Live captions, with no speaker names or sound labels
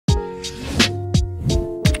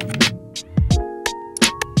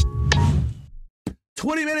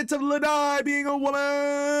20 minutes of Lanai being a woman.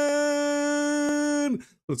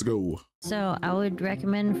 Let's go. So I would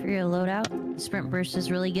recommend for your loadout, sprint burst is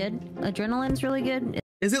really good. Adrenaline's really good.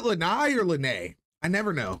 Is it Lanai or Lanai? I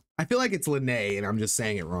never know. I feel like it's Lanai and I'm just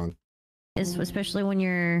saying it wrong. Especially when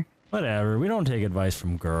you're... Whatever, we don't take advice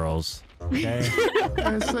from girls, okay?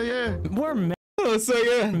 We're men.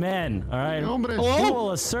 Men, all right? We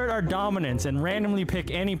will assert our dominance and randomly pick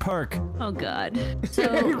any perk. Oh God. So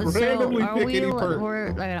are we?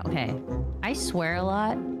 Okay. I swear a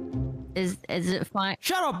lot. Is it fine?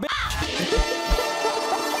 Shut up, bitch!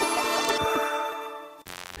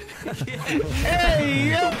 Hey,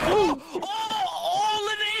 yo! Oh,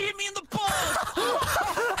 Lanai hit me in the balls!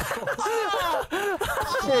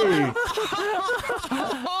 Hey!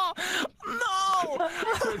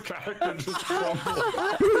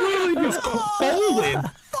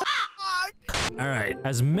 All right,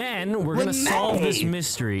 as men, we're gonna solve this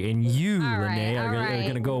mystery, and you, Lanai, are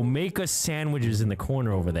gonna go make us sandwiches in the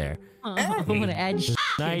corner over there. I'm gonna add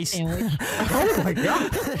nice. Oh my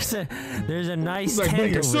God! There's a nice like,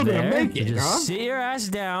 tent you're still over gonna there. make it, You just huh? sit your ass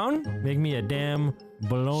down, make me a damn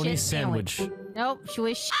bologna sandwich. Nope, she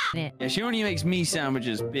was it. Yeah, she only makes me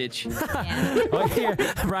sandwiches, bitch. Yeah. Oh, here,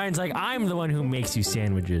 Brian's like, I'm the one who makes you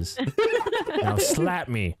sandwiches. Now slap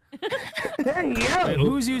me. Hey, yo! Wait,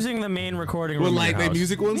 who's using the main recording room? With like the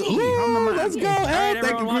music ones? Ooh, let's go! All right, Hey,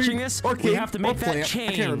 everyone watching this, we have to make that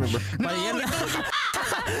change. I can't remember. By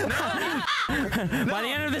the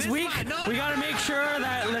end of this week, we gotta make sure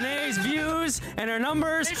that Lanai's views and her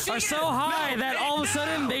numbers are so high that all of a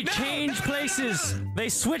sudden they change places. They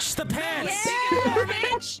switch the pants. Yeah,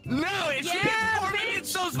 bitch! No, if she gets 4 million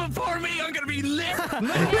souls before me, I'm gonna be lit! I'm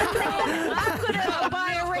gonna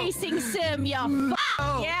buy a racing sim, ya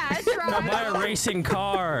Yeah, that's right. I'll buy a racing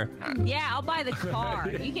car. Yeah, I'll buy the car.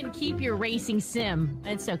 You can keep your racing sim.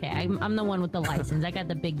 It's okay. I'm the one with the license. I got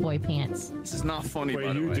the big boy pants. This is not funny,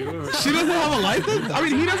 by the way. She doesn't have a license? I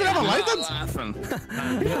mean, he doesn't have a license? Laughing.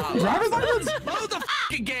 Driver's license? Load the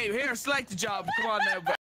fucking game. Here, select the job. Come on now.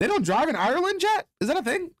 They don't drive in Ireland, chat? Is that a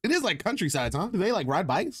thing? It is like countrysides, huh? Do they like ride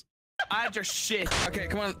bikes? Add your shit. Okay,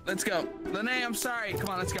 come on, let's go. Lanai, I'm sorry. Come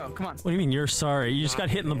on, let's go. Come on. What do you mean you're sorry? You just got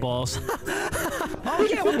hit in the balls. Oh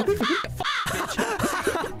yeah, what the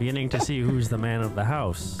fuck? Beginning to see who's the man of the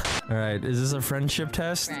house. All right, is this a friendship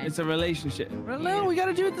test? It's a relationship. Well, no, we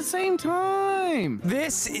gotta do it at the same time.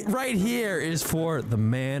 This right here is for the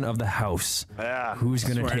man of the house. Yeah. Who's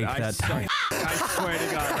gonna take that time? I swear to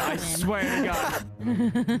God. I swear to God.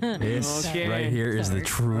 This right here is the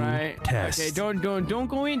true test. Okay, don't go in. Don't.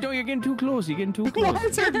 You're getting too close. You're getting too close. Why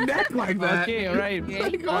is her neck like that? Okay, all right.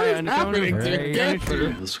 Like, what is happening?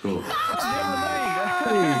 Let's go.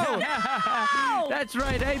 That's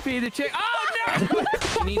right. I pay the check. Oh no!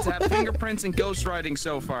 He needs to have fingerprints and ghostwriting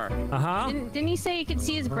so far. Didn't he say you could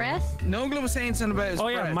see his breath? Nogla was saying something about his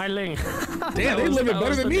breath. Yeah, my ling. Damn, they live it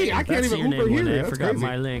better than me. I can't even Uber here. I forgot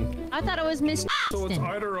my ling. I thought it was Miss. So it's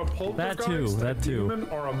either a poltergeist, That too. demon,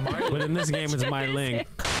 or a But in this game, it's my ling.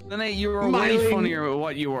 Lanai, you were way funnier with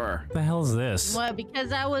what you were. What the hell is this? What?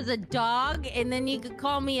 Because I was a dog, and then you could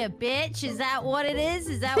call me a bitch? Is that what it is?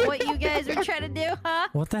 Is that what you guys are trying to do, huh?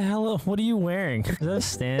 What the hell? What are you wearing? Is that a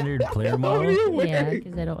standard player model? Yeah,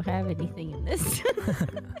 because I don't have anything in this.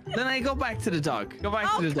 Lanai, go back to the dog. Go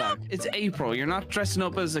back to the dog. It's April. You're not dressing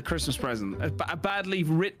up as a Christmas present. A badly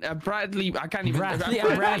written, Bradley. I can't even. Bradley.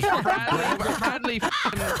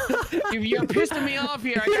 You're pissing me off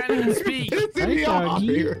here. I can't even speak.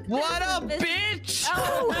 What up, bitch?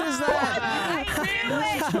 Oh, what is that?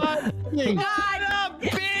 I knew it! God,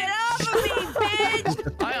 bitch! Get off of me,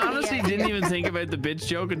 bitch! I honestly didn't even think about the bitch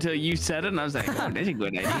joke until you said it, and I was like, oh, that's a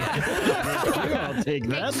good idea. I'll take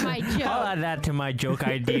that. My joke. I'll add that to my joke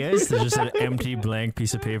ideas. There's just an empty blank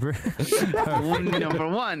piece of paper. Number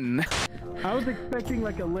one. I was expecting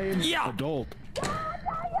like a lame adult.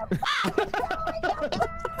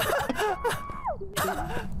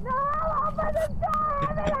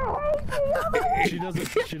 She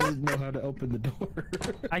doesn't know how to open the door.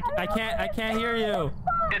 I can't hear you.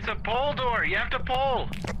 It's a pull door. You have to pull.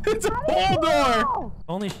 It's a pull door.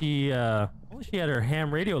 Only she had her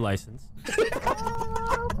ham radio license.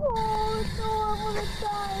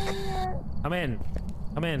 Come in.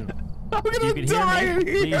 I'm You gonna can die hear me. in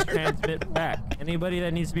here. Please transmit back. Anybody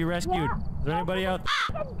that needs to be rescued. Is there anybody out?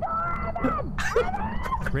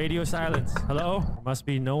 Radio silence. Hello? There must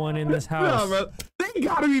be no one in this house. No, bro. They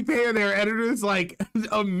gotta be paying their editors like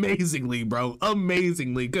amazingly, bro.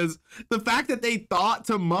 Amazingly. Because the fact that they thought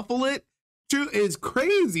to muffle it is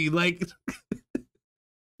crazy. Like,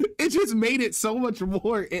 it just made it so much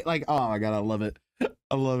more. Like, oh my God, I love it.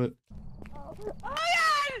 I love it. Oh my God!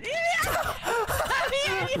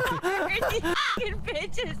 fucking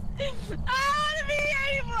bitches. I don't want to be here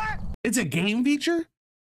anymore. It's a game feature?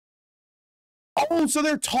 Oh, so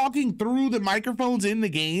they're talking through the microphones in the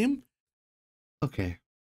game? Okay.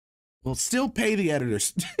 Well, still pay the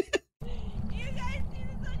editors. You guys see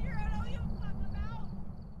this on your own. I don't give a fuck about.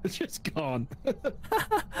 It's just gone.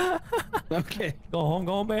 Okay. Go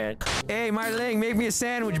home, man. Hey, Marlene, make me a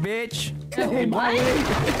sandwich, bitch. Hey,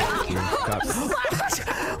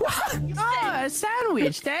 Oh, a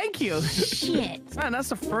sandwich. Thank you. Shit. Man, that's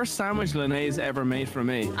the first sandwich Lanai's ever made for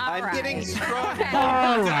me. I'm getting strong.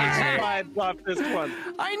 All right. Off this one.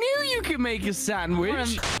 I knew you could make a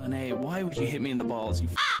sandwich. Lanai, why would you hit me in the balls, you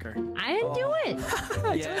fucker? I didn't do it.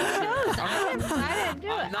 Yeah. I didn't do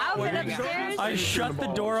it. I went upstairs. I shut the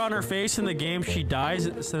door on her face in the game. She dies,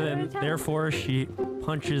 so then therefore she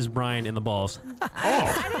punches Brian in the balls.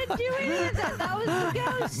 I didn't do any of that. That was the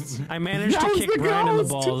ghost. I managed to kick Brian in the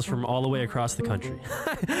balls from all the way across the country.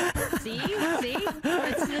 See?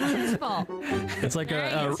 It's his fault. It's like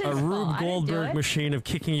a Rube Goldberg machine of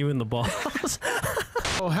kicking you in the balls.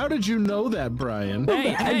 Oh, how did you know that, Brian?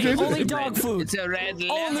 Hey, only dog food. It's a red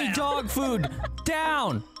lemon. Only dog food.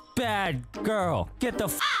 Down. Bad girl. Get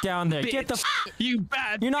the down there. Get the you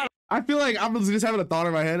bad. You're not. I feel like I'm just having a thought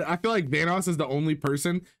in my head. I feel like Vanos is the only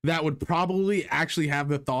person that would probably actually have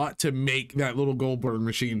the thought to make that little Goldberg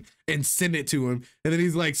machine and send it to him. And then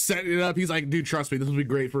he's like setting it up. He's like, dude, trust me, this will be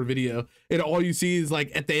great for a video. And all you see is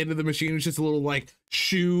like at the end of the machine, it's just a little like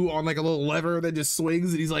shoe on like a little lever that just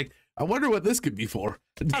swings. And he's like, I wonder what this could be for.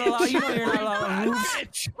 You know you're not allowed to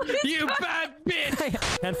move. You bad bitch.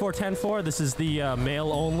 10-4, this is the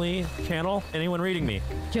male only channel. Anyone reading me?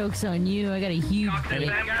 Joke's on you. I got a huge dick.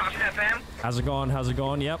 How's it going?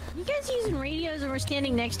 Yep. You guys using radios and we're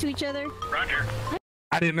standing next to each other? Roger.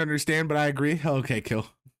 I didn't understand, but I agree. Okay, kill.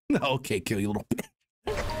 Okay, kill, you little bitch.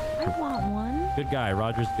 I want one. Good guy.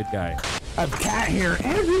 Roger's a good guy. I have cat hair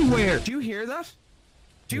everywhere. Do you hear that?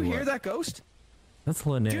 Do you hear that ghost? That's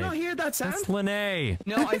Lanai. Do you not hear that sound? That's Lanai.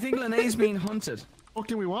 No, I think Lanai's being hunted. Oh,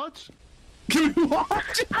 can we watch? Can we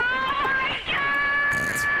watch?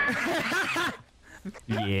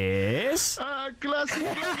 Yes. Classic.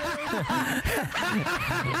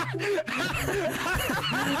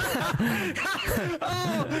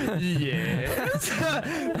 Yes.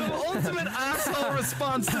 The ultimate asshole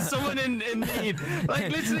response to someone in need.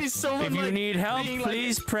 Like literally someone. If you like, need help, being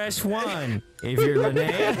please press 1. If you're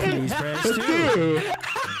Lanai, please press 2.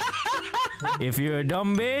 If you're a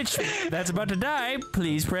dumb bitch that's about to die,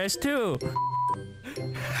 please press 2.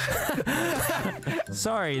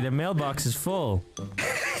 Sorry, the mailbox is full.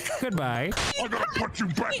 Goodbye. I'm gonna put you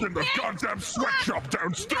back in the goddamn sweatshop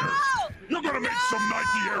downstairs. No! You're gonna make some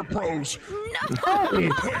Nike Air Pros. No!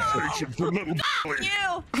 PlayStation for little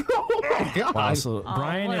You! Wow, so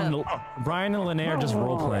Brian and Lanai are just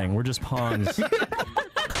role playing. We're just pawns.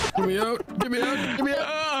 Get me out! Get me out! Get me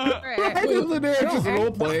out! Brian and Lanai are just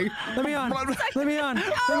role playing. Let me on! Let me on!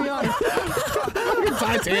 Let me on!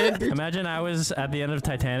 Titanic. Imagine I was at the end of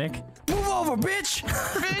Titanic. Move over, bitch!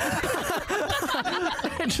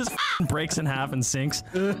 It just breaks in half and sinks.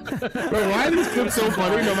 Bro, why is this clip so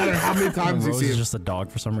funny no matter how many times you Rose see is it? just a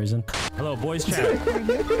dog for some reason. Hello, boys chat.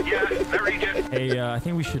 Yeah, that region. Hey, I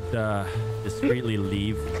think we should discreetly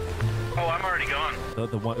leave. Oh, I'm already gone.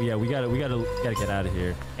 The one, yeah, we gotta get out of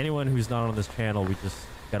here. Anyone who's not on this channel, we just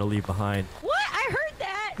gotta leave behind. What? I heard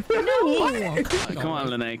that. No. Come on,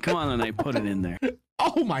 Lanai. Come on, Lanai. Put it in there.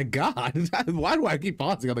 Oh my god, why do I keep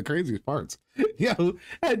pausing on the craziest parts? Yo,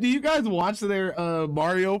 do you guys watch their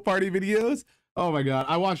Mario Party videos? Oh my god,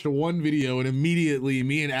 I watched one video and immediately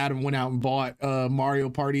me and Adam went out and bought Mario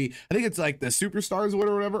Party. I think it's like the Superstars or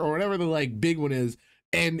whatever the like big one is.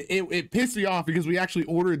 And it pissed me off because we actually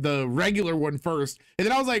ordered the regular one first. And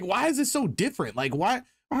then I was like, why is this so different? Like, why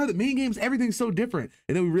are the mini games, everything's so different?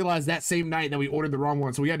 And then we realized that same night that we ordered the wrong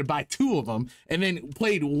one. So we had to buy 2 of them and then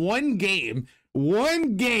played one game.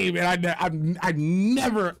 And I've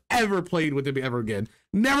never, ever played with him ever again.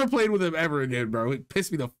 Never played with him ever again, bro. It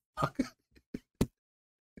pissed me the fuck.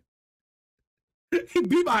 He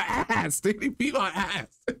beat my ass, dude. He beat my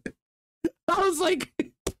ass. I was like,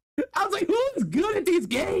 who is good at these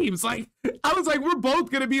games? Like, I was like, we're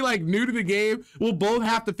both gonna be like new to the game. We'll both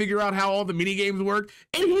have to figure out how all the mini games work.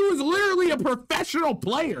 And he was literally a professional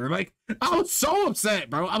player. Like, I was so upset,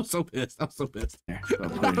 bro. I was so pissed.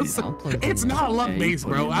 It's not a luck base,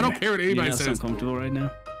 bro. I don't care what anybody says. So comfortable right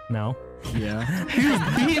now. No. Yeah. He was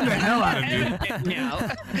beating the hell out of me. No.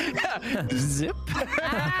 Zip.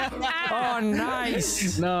 Oh,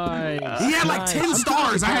 nice. Nice. He had like 10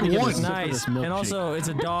 stars. I had 1. Nice. And also, it's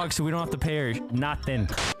a dog, so we don't have to pay her nothing.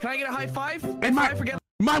 Can I get a high five? And my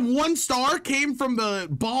My 1 star came from the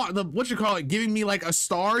giving me like a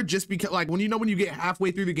star just because, like, when you get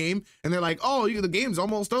halfway through the game and they're like, oh, the game's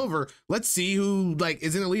almost over. Let's see who like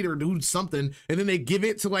is in the lead or who's something. And then they give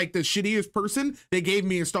it to like the shittiest person. They gave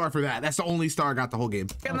me a star for that. That's the only star I got the whole game.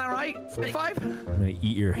 Getting that right? 5? I'm gonna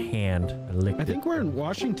eat your hand. I think we're in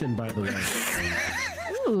Washington, by the way.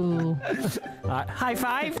 Ooh. High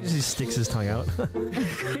five. He sticks his tongue out.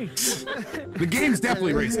 The game's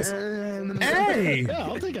definitely racist. Hey! Yeah,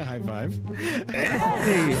 I'll take a high five.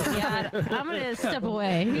 Hey! Yeah, I'm gonna step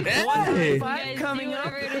away. Hey! Coming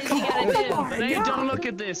up. Hey, Don't look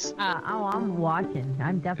at this. I'm watching.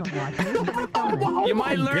 I'm definitely watching. You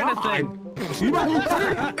might learn a thing. You might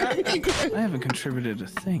learn. I haven't contributed a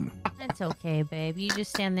thing. That's okay, babe. You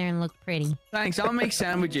just stand there and look pretty. Thanks, I'll make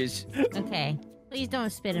sandwiches. Okay. Please don't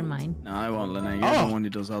spit in mine. No, I won't, Lanai. You're the one who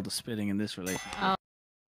does all the spitting in this relationship. Oh.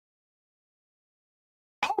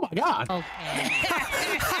 Oh my god. Okay.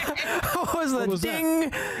 What was the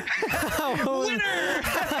ding? Winner!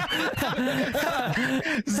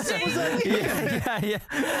 Yeah.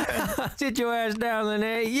 Sit your ass down,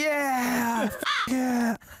 Lanai. Yeah.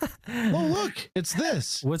 Yeah. Oh, look, it's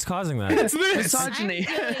this. What's causing that? It's this. Misogyny.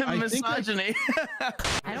 Misogyny.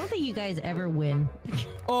 I don't think you guys ever win.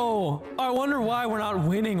 Oh, I wonder why we're not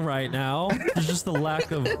winning right now. There's just the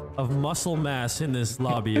lack of muscle mass in this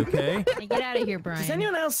lobby, okay? Hey, get out of here, Brian. Does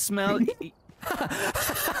anyone else smell?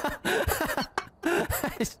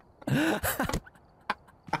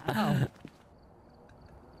 Oh.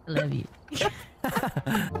 I love you.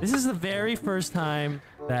 This is the very first time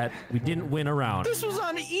that we didn't win a round. This was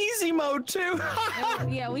on easy mode too.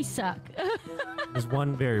 Yeah, we suck. There's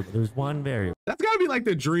one variable. There's one variable. That's gotta be like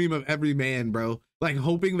the dream of every man, bro. Like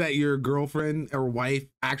hoping that your girlfriend or wife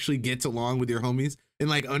actually gets along with your homies and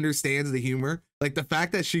like understands the humor. Like the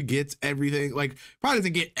fact that she gets everything, like probably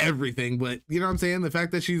doesn't get everything, but you know what I'm saying? The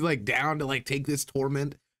fact that she's like down to like take this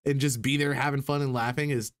torment and just be there having fun and laughing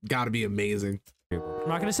is gotta be amazing. I'm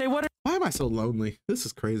not gonna say what Why am I so lonely? This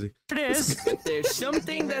is crazy. it is. There's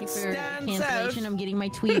something that For stands cancellation, out. I'm getting my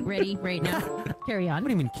tweet ready right now. Carry on. What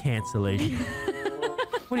do you mean cancellation?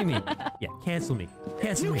 What do you mean? Yeah, cancel me.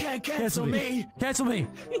 Cancel me. can't cancel me. Cancel me.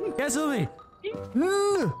 Cancel me.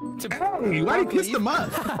 Hey, why you kissed him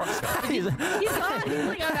up? He's gone. He's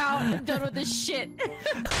like, I'm out. I'm done with this shit.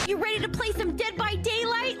 You ready to play some Dead by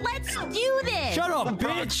Daylight? Let's do this. Shut up,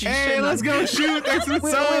 bitch. Hey, let's go shoot. Thanks for the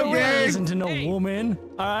sub, gang. Listen to no woman.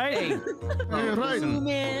 All right. Hey,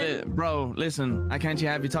 Right. bro, listen. I can't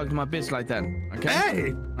have you talking to my bitch like that. Okay.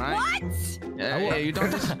 Hey. All right? What? Yeah, you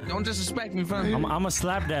don't disrespect me, fam. I'm gonna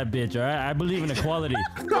slap that bitch. All right. I believe in equality.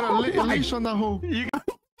 Got a leash on that hoe.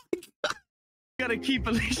 Gotta keep a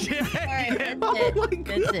leash. All right,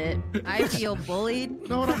 that's it. I feel bullied.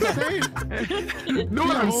 Know what I'm saying? Know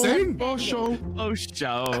what I'm saying? Oh, show. Oh,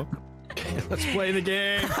 show. Let's play the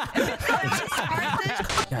game.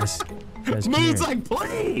 guys, come Moon's here. like,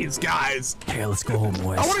 please, guys. Here, let's go home,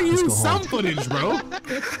 boys. I want to Let's use go some home. footage, bro.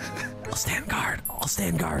 I'll stand guard. I'll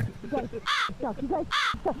stand guard.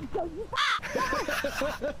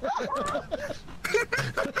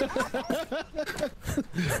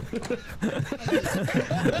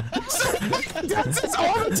 That's this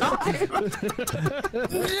all the time.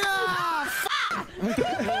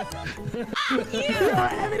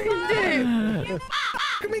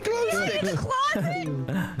 Come in the closet.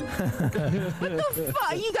 What the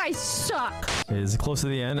fuck? You guys suck. Is it close to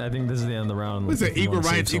the end? I think this is the end of the round. What's it? If you Equal wanna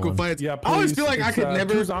save rights, equal someone. fights. Yeah, I always please. feel like I It's, could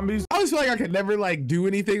never. two zombies. I always feel like I could never like do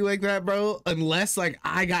anything like that, bro, unless like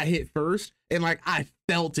I got hit first and like I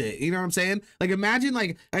felt it. You know what I'm saying? Like imagine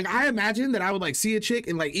like I imagine that I would like see a chick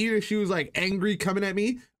and like even if she was like angry coming at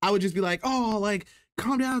me, I would just be like, oh, like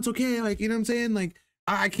calm down, it's okay. Like, you know what I'm saying? Like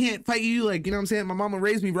I can't fight you. Like, you know what I'm saying? My mama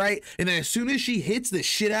raised me right. And then as soon as she hits the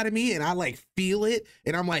shit out of me and I like feel it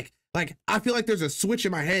and I'm like I feel like there's a switch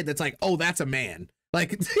in my head that's like, oh, that's a man.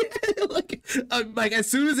 Like, like as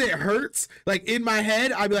soon as it hurts, like in my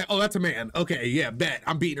head, I'd be like, oh, that's a man. Okay, yeah, bet.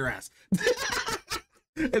 I'm beating her ass.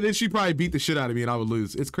 And then she'd probably beat the shit out of me and I would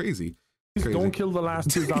lose. It's crazy. Crazy. Don't kill the last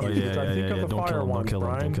two zombies. Yeah, I think of the don't fire kill one, them,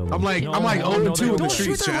 Brian. don't kill them. I'm like, No, I'm like no, 0 no, and 2 in the don't shoot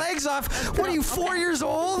streets, their chat. legs off. What are you, 4 years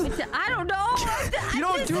old? I don't know. You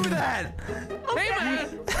don't do that. Hey, man.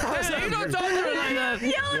 Hey, you don't talk to her like that.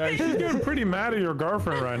 Yeah, she's getting pretty mad at your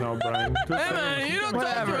girlfriend right now, Brian. Just Hey, man, you don't talk to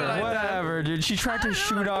Whatever, her like that. whatever, dude. She tried to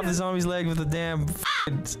shoot off the zombie's leg with a damn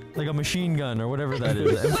like a machine gun or whatever that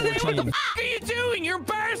is. M14. What are you doing? You're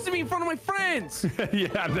embarrassing me in front of my friends.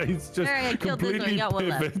 yeah, he's just Alright, I killed this one. I completely got one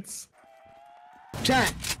left. pivots.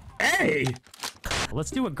 Chat. Hey, Let's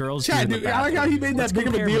do what girls Chat, do. Dude, I like how he made that big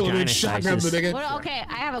of a deal and then shotgun the nigga. Well, okay,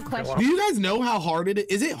 I have a question. Do you guys know how hard it is?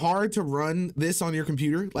 Is it hard to run this on your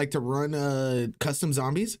computer? Like to run custom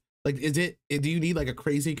zombies? Like, do you need like a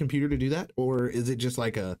crazy computer to do that? Or is it just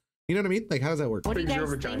like a, you know what I mean? Like, how does that work? What do you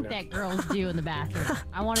guys think that girls do in the bathroom?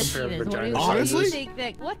 I want to see this. Honestly? What do you think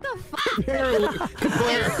that, what the fuck?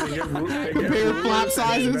 Compare flap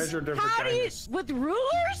sizes? How do you, with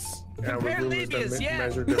rulers? Yeah, Compare lineas, yeah.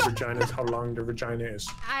 Measure the vaginas, how long the vagina is.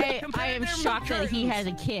 I am shocked that he has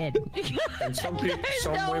a kid. And some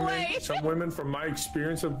women, from my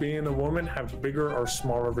experience of being a woman, have bigger or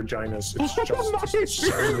smaller vaginas. It's just the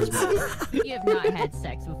same as mine. You have not had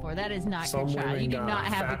sex before. That is not your child. You do not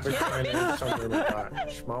have a kid. Some women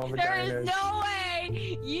got small vaginas. There is no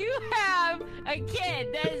way you have a kid.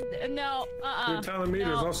 That is no. You're telling me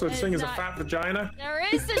there's no such thing as a fat vagina? There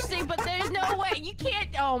is such thing, but there's no way. You can't.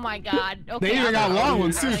 Oh my God. Okay, they even got long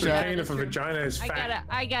ones too, Chad. If a vagina is fat.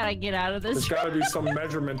 I gotta get out of this. There's gotta be some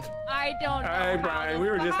measurement. I don't know. Hey, Brian, we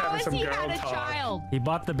were just having some girl talk. Child? He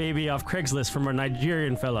bought the baby off Craigslist from a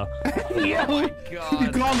Nigerian fella. Oh my God. You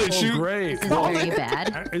called it shoot. Great. Very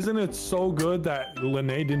bad. Isn't it so good that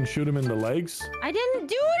Lanai didn't shoot him in the legs? I didn't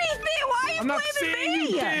do anything. Why are you blaming me?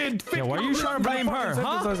 You did. Yeah, why are you trying to blame her?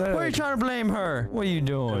 Huh? Why are you trying to blame her? What are you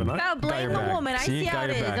doing? Gotta blame the woman. I see how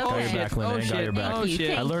it is. Got your back, Lanai. Got your back. Oh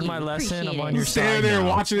shit. I learned my lesson. I'm on your side. Standing there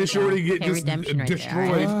watching the shorty get just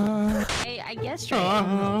destroyed. Hey, I guessed right.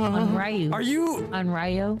 On Ryu. Are you? On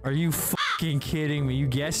Ryo. Are you fucking kidding me? You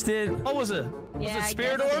guessed it? What was it? Yeah, Was it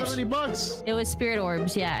spirit orbs? $30. It was spirit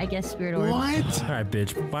orbs. Yeah, I guess spirit orbs. What? All right,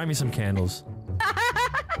 bitch. Buy me some candles.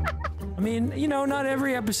 I mean, you know, not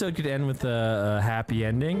every episode could end with a happy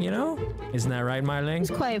ending, you know? Isn't that right, Marling?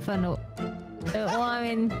 It's quite fun. Well, I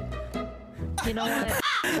mean, you know what?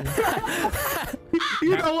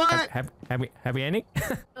 You know what? Happy ending?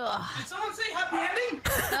 Did someone say happy ending?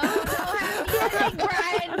 No, happy ending,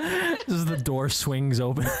 Brian. This is the door swings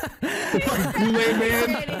open. Kool-Aid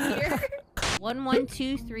Man.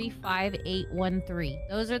 112358813.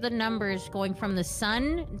 Those are the numbers going from the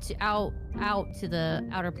sun to out to the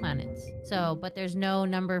outer planets. So, but there's no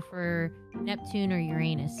number for Neptune or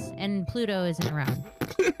Uranus, and Pluto isn't around.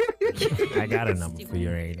 I got a number for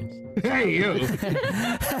Uranus. Hey, you.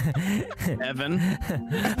 Evan.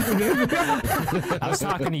 I was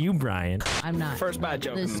talking to you, Brian. I'm not. First bad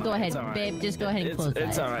joke. Just go ahead, babe. Just go ahead and close that.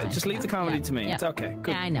 It's all right. Just leave the comedy to me. Yeah. It's okay.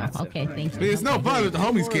 Good. Yeah, I know. That's okay, it. thank you. It's no fun if the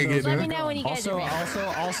homies can't get Let me there. know when you guys are ready.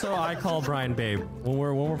 Also, I call Brian babe. When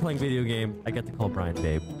we're playing video game, I get to call Brian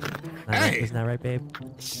babe. Hey! Isn't that right, babe?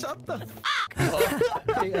 Shut the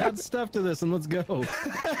Hey, add stuff to this and let's go.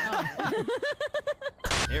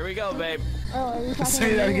 Here we go, babe.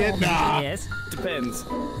 Say that again. Nah. Yes. Depends.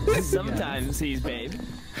 Sometimes he's babe.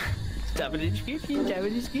 One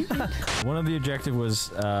of the objective was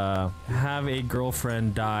have a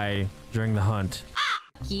girlfriend die during the hunt.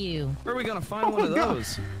 You. Where are we gonna find one of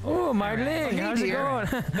those? Oh, Marling, how's it going?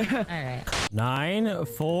 All right. 9,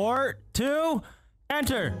 4, 2,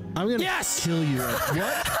 enter. I'm gonna Yes! kill you.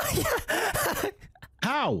 What?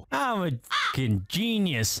 How? I'm a fucking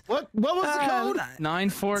genius. What was the code?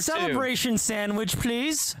 942. Celebration sandwich,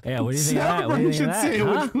 please. Yeah, what do you think of that? What do you think of that? Celebration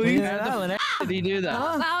sandwich, Huh? What do you think of How that? the did he do that?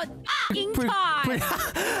 About fucking time.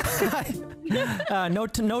 No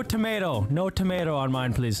tomato. No tomato on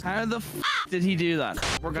mine, please. How the did he do that?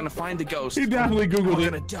 We're gonna find the ghost. He definitely Googled We're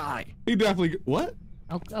it. gonna die. He definitely. What?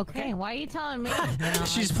 Okay, why are you telling me?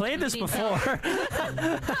 She's played this before.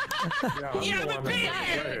 You haven't been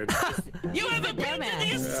here. You haven't been to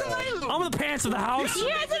the asylum. I'm the pants of the house. He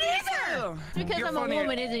hasn't either. Because You're I'm funny. a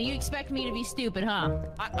woman, isn't it? You expect me to be stupid, huh?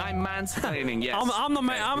 I'm mansplaining. Yes. I'm the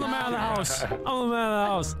man of the house. I'm the man of the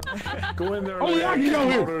house. Go in there. Oh, yeah, you know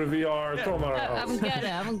him. Go to the VR. Throw him out of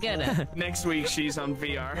I'm gonna. Next week she's on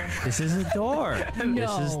VR. This is a door.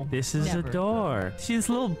 No, This is a never. door. See this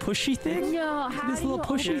little pushy thing? No, how This do you little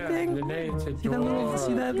pushy thing? See that little,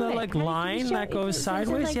 see that do it? like Can I line push that it? goes Is it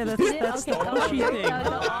sideways? like Yeah, this? that's the Okay, pushy go, thing. go,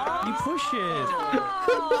 go. You push it.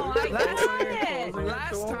 Oh, I got it.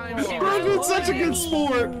 Last time she Bro's been such a good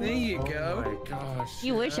sport. There you go. Oh my gosh.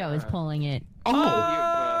 You wish I was pulling it. Oh.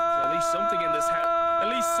 At least something in this house. At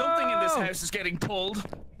least something in this house is getting pulled.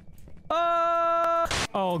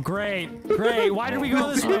 Oh, great. Why did we go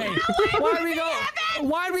this way? Why did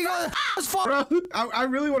we go this far? Bro, I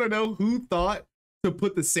really want to know who thought to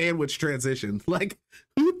put the sandwich transition. Like,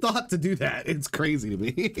 who thought to do that? It's crazy to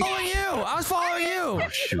me. Following you. I was following you.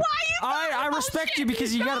 I respect you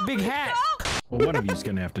because you got a big hat. Well, one of you's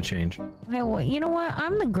gonna have to change. Hey, well, you know what?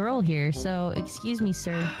 I'm the girl here, so excuse me,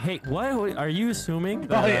 sir. Hey, what are you assuming?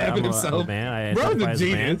 Oh, yeah, I'm himself. a man. I Bro's a identify as a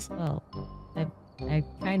man? genius. Well, I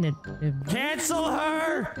kind of cancel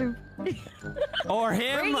her or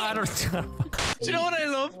him. I don't know. Do you know what I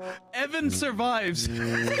love? Evan survives.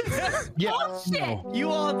 Yeah. Oh, shit. No. You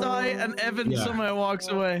all die, and Evan somehow walks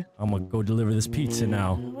away. I'm gonna go deliver this pizza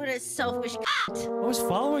now. What a selfish I was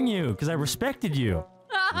following you because I respected you.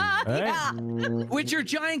 Right? Yeah. With your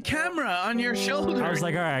giant camera on your shoulder. I was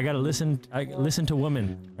like, all right, I gotta listen. I listen to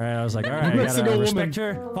women. All right, I was like, all right, I Listen to gotta a respect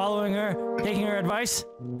her, following her, taking her advice.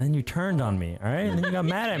 Then you turned on me, all right? And then you got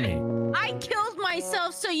mad at me. I killed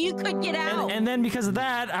myself so you could get out. And then because of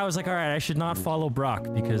that, I was like, all right, I should not follow Brock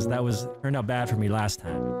because that turned out bad for me last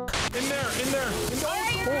time. In there.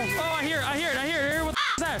 Oh, I hear it. What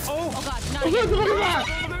the is that? Oh God, not again. Over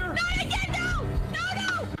there. Not again,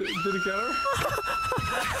 no. Did it get her?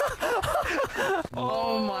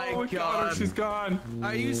 Oh my God. She's gone.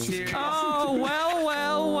 Are you serious? Oh, well.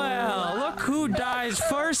 Look who dies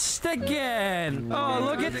first again. Oh,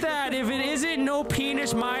 look at that. If it isn't no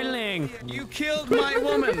penis smiling. You killed my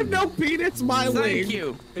woman. No penis, my leg. Thank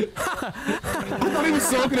you. I thought he was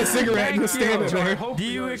smoking a cigarette and just standing there. Do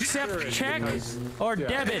you accept check or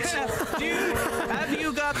debit? Dude, have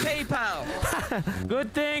you got PayPal?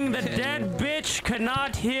 Good thing the dead bitch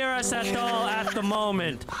cannot hear us at all at the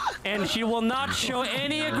moment. And she will not show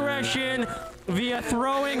any aggression via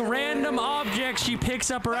throwing random objects she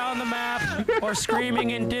picks up around the map or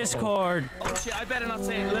screaming in Discord. Oh shit, I better not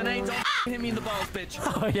say it. Lanai, don't hit me in the balls, bitch.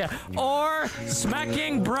 Oh yeah. Or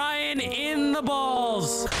smacking Brian in the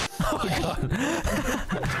balls. Oh God.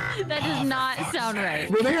 That does not sound right.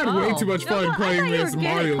 Well, they had way too much fun playing this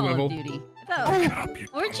Mario level.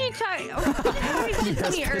 Weren't you talking to me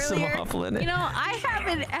piss him earlier? off, Lanai. You know, I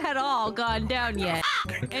haven't at all gone down yet,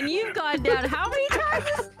 and you've gone down how many times?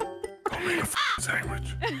 Go make a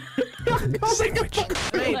sandwich.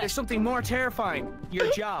 Hey, there's something more terrifying.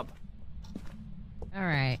 Your job. All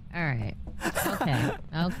right.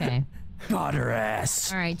 Okay. Got her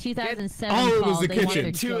ass. All right, 2007. Oh, it was fall, the they want kitchen.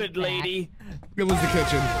 their To guilt it, back. lady. It was the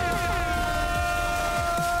kitchen.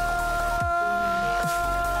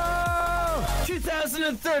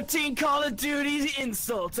 2013 Call of Duty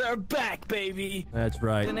insults are back, baby. That's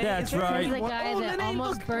right. That's He's right. the guy that Lanai,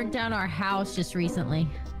 almost look. burnt down our house just recently.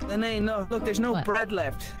 Lanai, no, look, there's no What? bread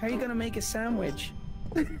left. How are you gonna make a sandwich?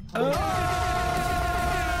 You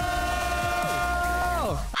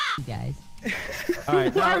guys. All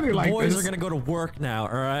right, Why now are they the like boys this? are gonna go to work now.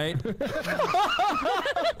 All right.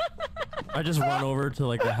 I just run over to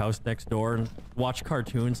like the house next door and watch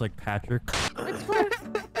cartoons like Patrick. What's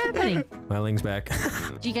happening? Myling's back.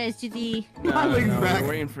 Did you guys do the? My leg's back. We're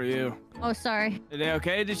waiting for you. Oh, sorry. Are they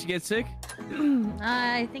okay? Did she get sick?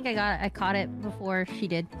 I think I caught it before she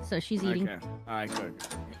did, so she's eating. Okay. All right, good.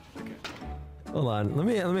 Hold on. Let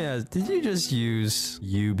me ask. Did you just use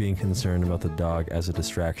you being concerned about the dog as a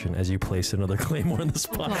distraction as you place another claymore in the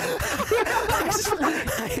spot?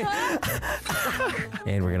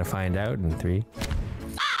 And we're gonna find out in 3.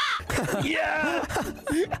 Yeah.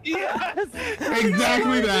 Yes.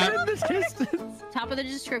 Exactly that. Top of the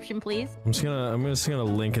description, please. I'm just gonna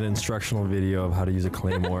link an instructional video of how to use a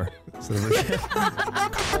claymore. So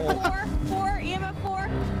that 4, EMF 4.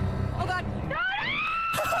 Oh God.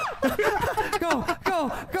 Go!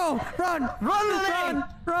 Run!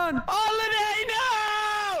 Run! Oh, Lanai,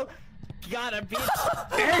 no! Got a bitch.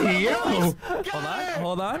 Hey, yo.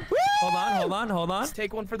 Hold on. Let's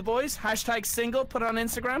take one for the boys. Hashtag single. Put it on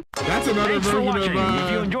Instagram. That's another Thanks for version watching. of.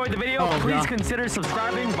 If you enjoyed the video, oh, please God. consider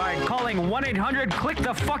subscribing by calling 1-800-click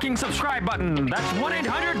the fucking subscribe button. That's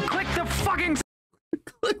 1-800-click the fucking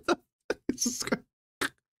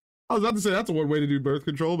I was about to say that's one way to do birth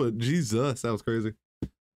control, but Jesus, that was crazy.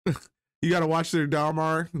 You gotta watch their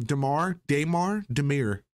Damar.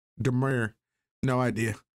 No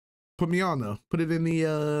idea. Put me on though. Put it in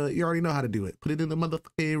the you already know how to do it. Put it in the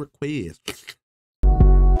motherfucking request.